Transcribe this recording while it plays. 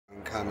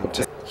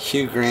commentary.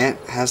 Hugh Grant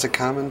has a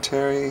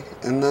commentary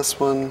in this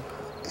one,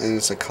 and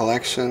it's a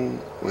collection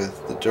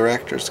with the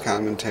director's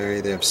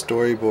commentary. They have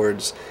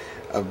storyboards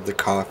of the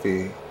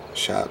coffee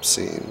shop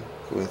scene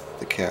with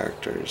the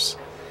characters,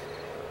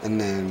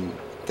 and then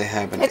they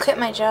have an... I quit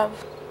my job.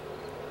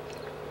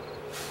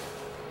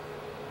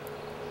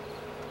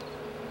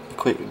 You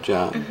quit your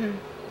job? Mm-hmm.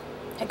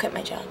 I quit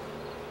my job.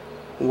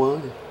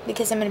 Why?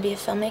 Because I'm going to be a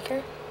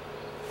filmmaker.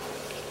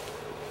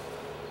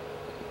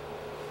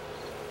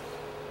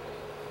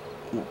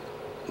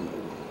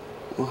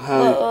 Well,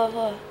 how...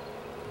 Whoa.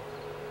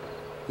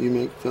 You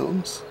make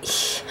films?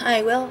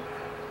 I will.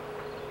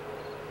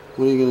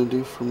 What are you going to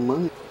do for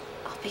money?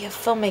 I'll be a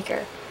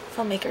filmmaker.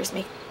 Filmmakers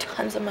make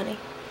tons of money.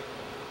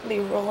 I'll be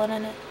rolling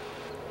in it.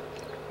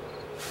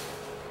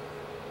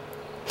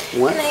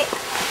 What? And I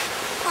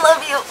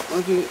love you.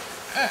 Love you.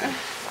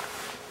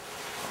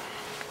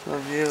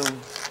 Love you.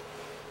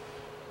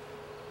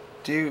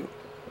 Do you...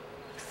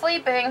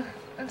 Sleeping.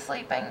 I'm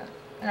sleeping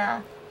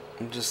now.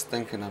 I'm just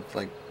thinking of,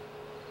 like,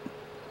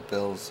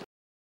 bills.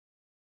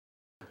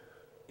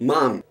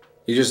 Mom,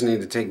 you just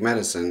need to take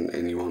medicine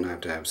and you won't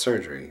have to have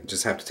surgery. You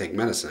just have to take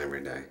medicine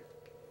every day.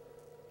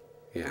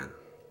 Yeah.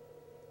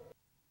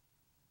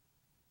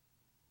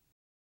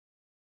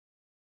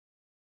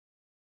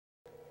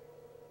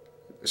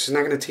 She's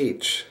not going to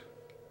teach.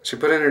 She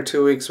put in her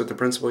 2 weeks with the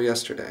principal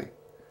yesterday.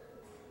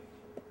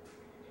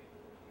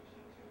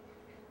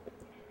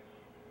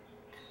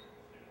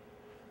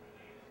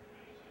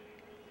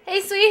 Hey,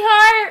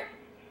 sweetheart.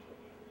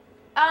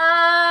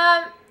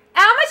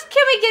 How much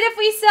can we get if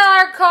we sell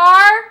our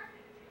car?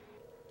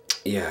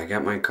 Yeah, I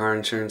got my car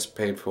insurance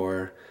paid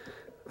for.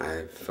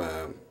 I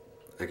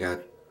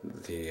got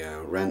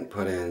the rent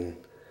put in.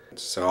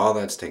 So all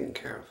that's taken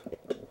care of.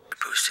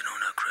 Posted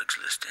on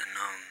Craigslist, and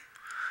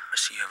I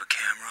see you have a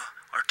camera.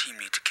 Our team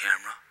needs a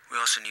camera. We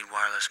also need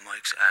wireless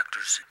mics,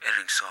 actors,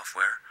 editing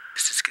software.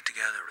 Let's get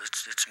together.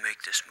 Let's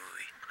make this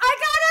movie. I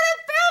got on a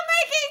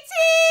filmmaking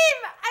team!